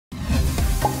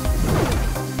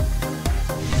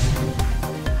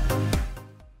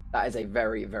That is a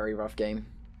very, very rough game.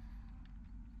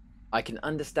 I can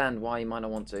understand why you might not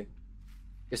want to.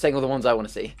 You're saying all the ones I want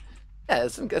to see. Yeah,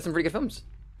 there's some pretty good films.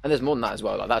 And there's more than that as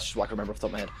well. Like, that's just what I can remember off the top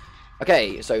of my head.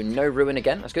 Okay, so no ruin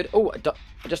again. That's good. Oh,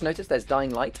 I just noticed there's Dying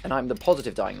Light, and I'm the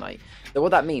positive Dying Light. So what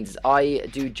that means is I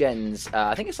do gens,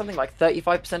 I think it's something like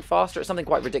 35% faster. It's something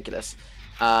quite ridiculous.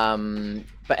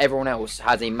 But everyone else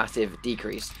has a massive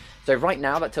decrease. So right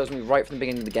now, that tells me right from the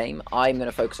beginning of the game, I'm going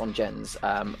to focus on gens.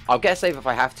 I'll get a save if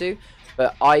I have to,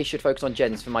 but I should focus on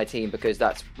gens for my team because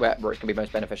that's where it's going to be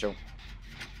most beneficial.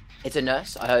 It's a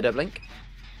nurse. I heard her blink.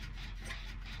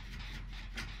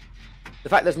 The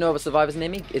fact there's no other survivors near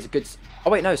me is a good... Oh,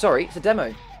 wait, no, sorry. It's a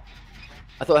demo.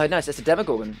 I thought I heard nice. It's a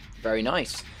Demogorgon. Very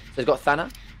nice. So it's got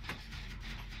Thana.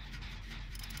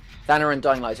 Thana and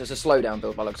Dying Light. So it's a slowdown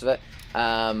build by the looks of it.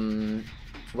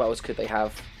 What else could they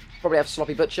have? Probably have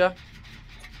Sloppy Butcher.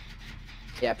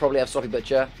 Yeah, probably have Sloppy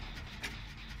Butcher.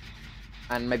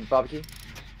 And maybe Barbecue.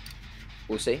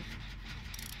 We'll see.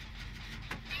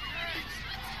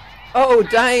 Oh,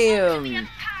 damn!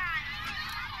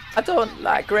 I don't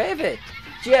like gravy.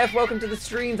 Jeff, welcome to the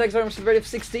stream. Thanks very much for the raid of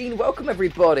 16. Welcome,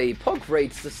 everybody. Pog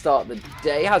raids to start the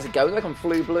day. How's it going? Welcome,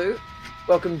 Flu Blue.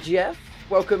 Welcome, Jeff.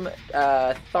 Welcome,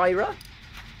 Thyra.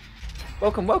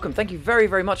 Welcome, welcome. Thank you very,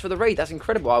 very much for the raid. That's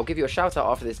incredible. I'll give you a shout out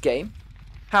after this game.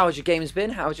 How has your games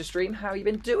been? How has your stream? How have you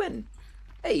been doing?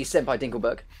 Hey, Senpai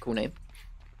Dinkelberg. Cool name.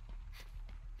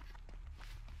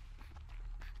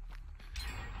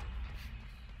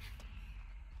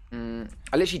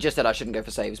 I literally just said I shouldn't go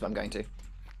for saves, but I'm going to.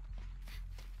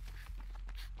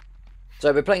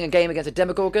 So we're playing a game against a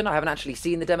Demogorgon. I haven't actually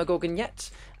seen the Demogorgon yet.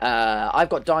 I've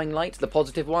got Dying Light, the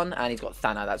positive one, and he's got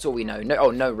Thana. That's all we know. No,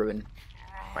 oh, no ruin.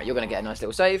 Right, you're going to get a nice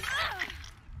little save.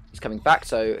 He's coming back,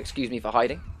 so excuse me for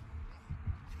hiding.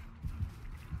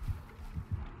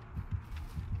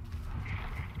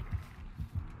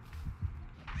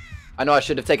 I know I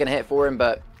should have taken a hit for him,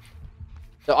 but...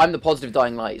 So I'm the positive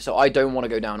Dying Light, so I don't want to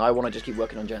go down. I want to just keep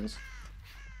working on gens.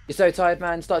 You're so tired,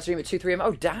 man. Start stream at 2, 3 a.m.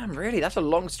 Oh, damn, really? That's a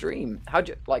long stream. How'd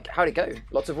it go?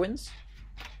 Lots of wins?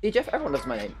 Yeah, Jeff, everyone loves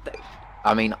my name.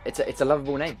 I mean, it's a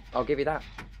lovable name. I'll give you that.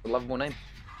 It's a lovable name.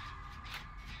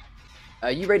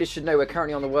 You raiders should know we're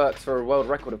currently on the works for a world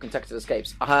record of consecutive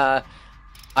escapes. I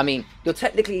mean, you're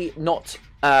technically not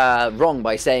wrong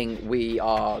by saying we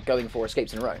are going 4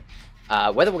 escapes in a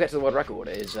row. Whether we'll get to the world record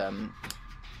is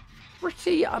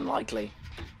pretty unlikely.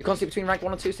 Your constantly between rank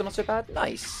 1 and 2 still not so bad?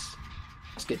 Nice.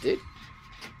 That's good, dude.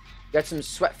 You had some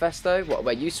sweat fest though? What,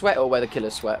 where you sweat or where the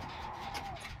killers sweat?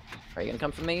 Are you going to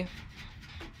come for me?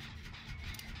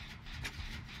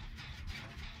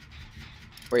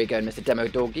 Where are you going, Mr. Demo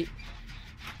Doggy?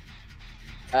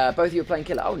 Both of you are playing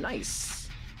killer. Oh, nice.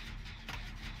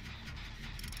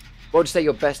 What would you say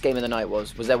your best game of the night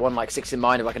was? Was there one like 6 in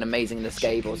mind of like an amazing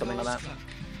escape or something like that?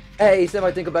 Hey,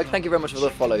 Semi Dinkelberg, thank you very much for the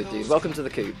follow, dude. Welcome to the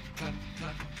coup.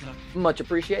 Much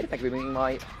appreciated. Thank you for being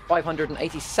my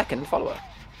 582nd follower.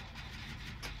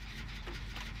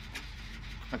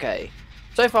 Okay.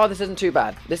 So far, this isn't too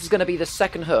bad. This is going to be the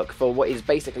second hook for what is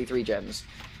basically 3 gems.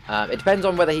 It depends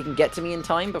on whether he can get to me in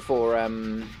time before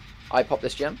I pop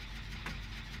this gem.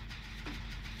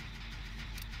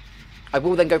 I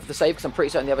will then go for the save because I'm pretty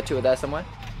certain the other 2 are there somewhere.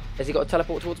 Has he got a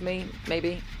teleport towards me?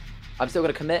 Maybe. I'm still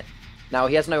going to commit. Now,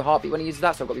 he has no heartbeat when he uses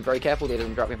that, so I've got to be very careful that he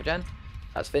doesn't drop me for gen.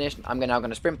 That's finished. I'm now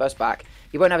going to sprint burst back.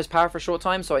 He won't have his power for a short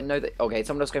time, so I know that... Okay,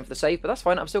 someone else going for the save, but that's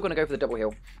fine. I'm still going to go for the double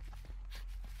heal.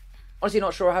 Honestly,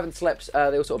 not sure. I haven't slept. They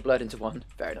all sort of blurred into one.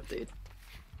 Fair enough, dude.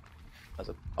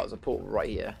 That was a portal right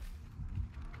here.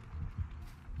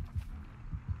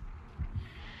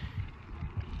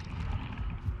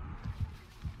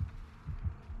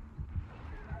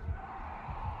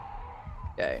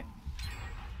 Okay.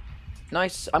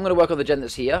 Nice. I'm going to work on the gen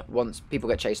that's here once people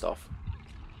get chased off.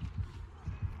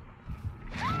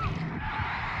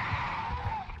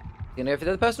 You know, if the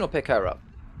other person will pick her up.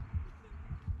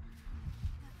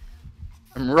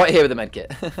 I'm right here with the medkit.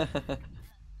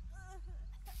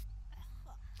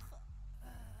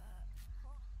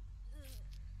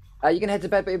 You can head to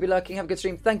bed, but you'll be lurking. Have a good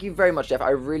stream. Thank you very much, Jeff.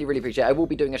 I really, really appreciate it. I will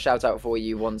be doing a shout out for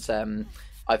you once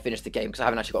I've finished the game because I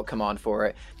haven't actually got a command for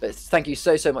it. But thank you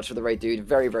so, so much for the raid, dude.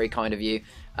 Very, very kind of you.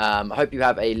 I hope you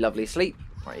have a lovely sleep.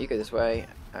 Right, you go this way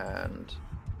and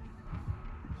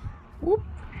whoop.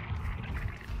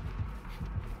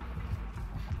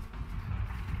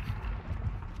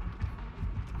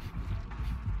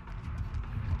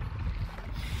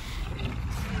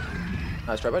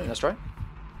 Nice try, buddy. Nice try.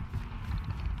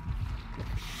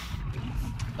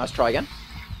 Nice try again.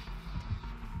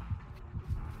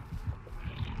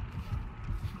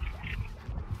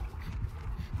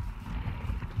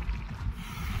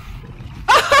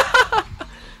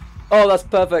 Oh, that's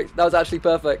perfect. That was actually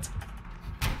perfect.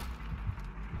 Do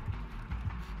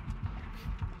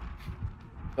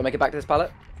I make it back to this pallet?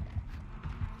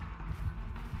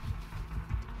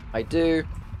 I do.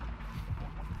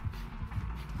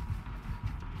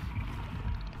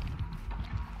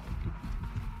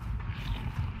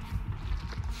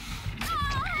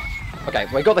 Okay,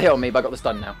 well, he got the hit on me, but I got the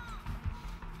stun now.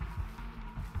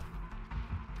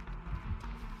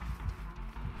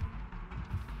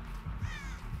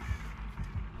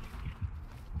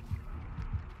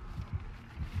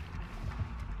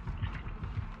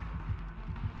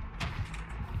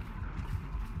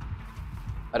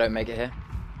 I don't make it here.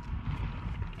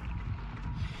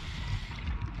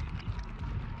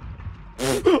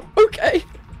 Okay.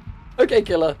 Okay,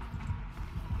 killer.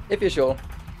 If you're sure.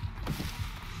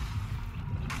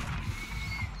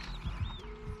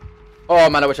 Oh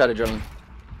man, I wish I had adrenaline.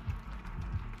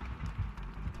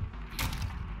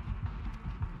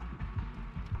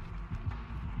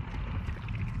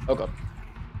 Oh god.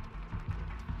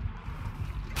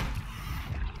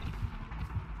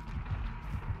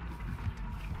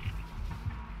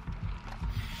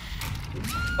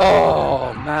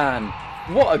 Oh man,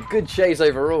 what a good chase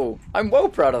overall. I'm well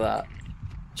proud of that.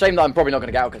 Shame that I'm probably not going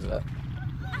to get out because of it.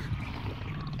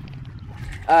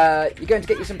 You're going to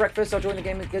get you some breakfast? I'll join the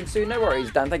game again soon. No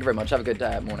worries, Dan. Thank you very much. Have a good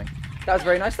morning. That was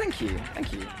very nice. Thank you.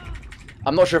 Thank you.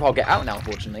 I'm not sure if I'll get out now,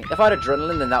 unfortunately. If I had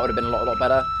adrenaline, then that would have been a lot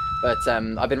better. But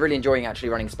I've been really enjoying actually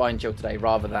running Spine Chill today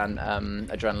rather than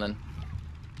adrenaline.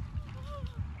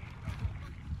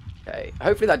 Okay.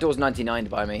 Hopefully that door's 99'd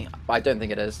by me. But I don't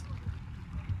think it is.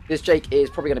 This Jake is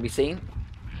probably going to be seen.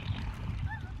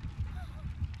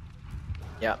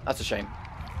 Yeah, that's a shame.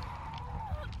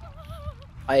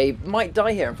 I might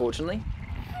die here, unfortunately.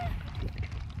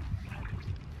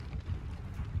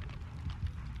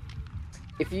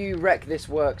 If you wreck this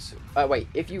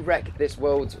if you wreck this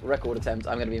world's record attempt,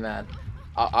 I'm going to be mad.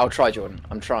 I'll try, Jordan.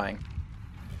 I'm trying.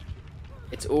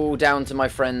 It's all down to my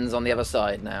friends on the other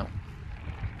side now.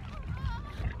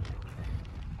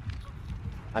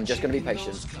 I'm just going to be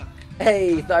patient.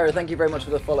 Hey, Thyra, thank you very much for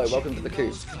the follow. Welcome to the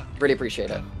coop. Really appreciate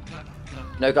it.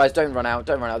 No, guys, don't run out.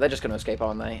 Don't run out. They're just going to escape,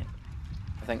 aren't they?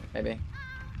 I think, maybe.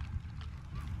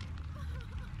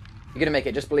 You're going to make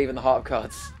it. Just believe in the heart of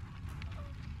cards.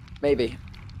 Maybe.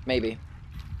 Maybe.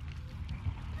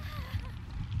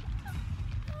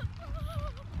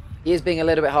 He is being a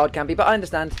little bit hard campy, but I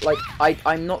understand. Like,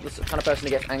 I'm not the kind of person who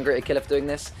gets angry at a killer for doing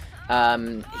this.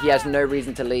 He has no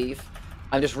reason to leave.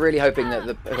 I'm just really hoping that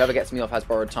whoever gets me off has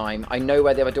borrowed time. I know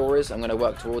where the other door is. I'm going to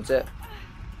work towards it.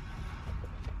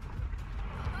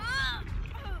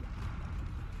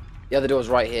 The other door's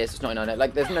right here, so it's not in.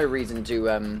 Like, there's no reason to,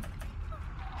 Oh,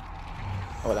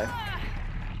 hello.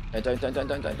 No,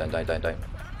 don't.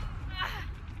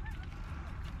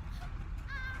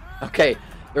 Okay,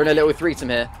 we're in a little threesome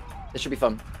here. This should be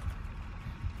fun.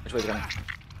 Which way's it going?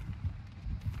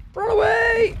 Run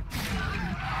away!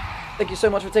 Thank you so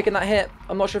much for taking that hit.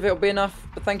 I'm not sure if it'll be enough,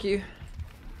 but thank you.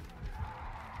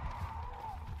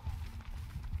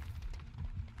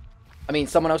 I mean,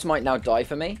 someone else might now die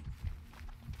for me.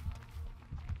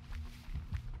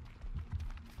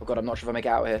 Oh god, I'm not sure if I make it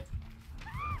out here.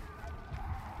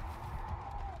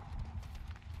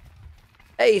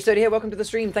 Hey, Sody here, welcome to the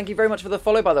stream. Thank you very much for the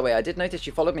follow, by the way. I did notice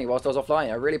you followed me whilst I was offline.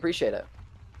 I really appreciate it.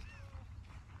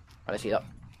 Right, let's heat up.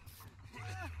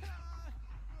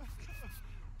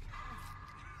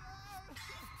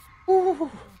 Ooh.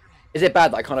 Is it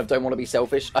bad that I kind of don't want to be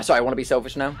selfish? Sorry, I want to be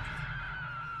selfish now.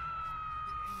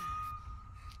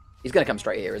 He's going to come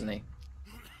straight here, isn't he?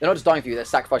 They're not just dying for you, they're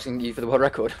sacrificing you for the world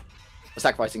record. Or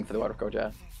sacrificing for the world record,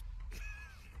 yeah.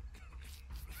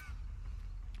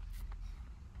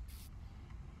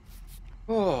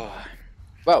 Oh.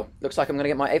 Well, looks like I'm going to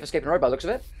get my 8th escape in a row by the looks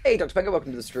of it. Hey, Dr. Penga,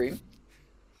 welcome to the stream.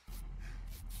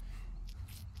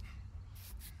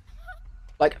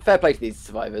 Like, fair play to these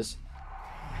survivors.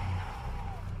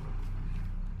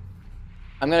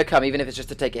 I'm going to come, even if it's just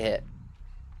to take a hit.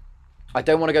 I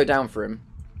don't want to go down for him.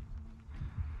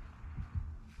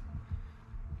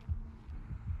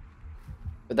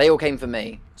 But they all came for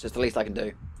me, so it's the least I can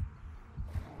do.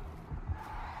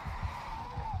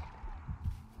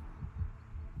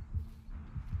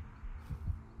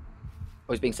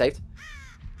 Oh, he's being saved.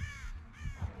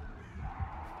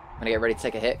 I'm going to get ready to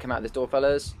take a hit. Come out this door,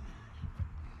 fellas.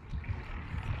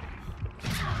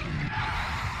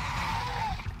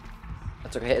 I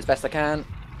took a hit as best I can.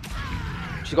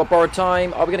 She's got borrowed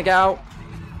time. Are we going to get out?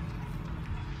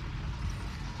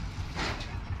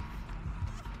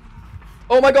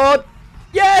 Oh my god!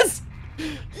 Yes!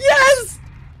 Yes!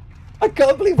 I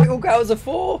can't believe we all got out as a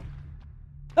 4.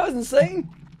 That was insane.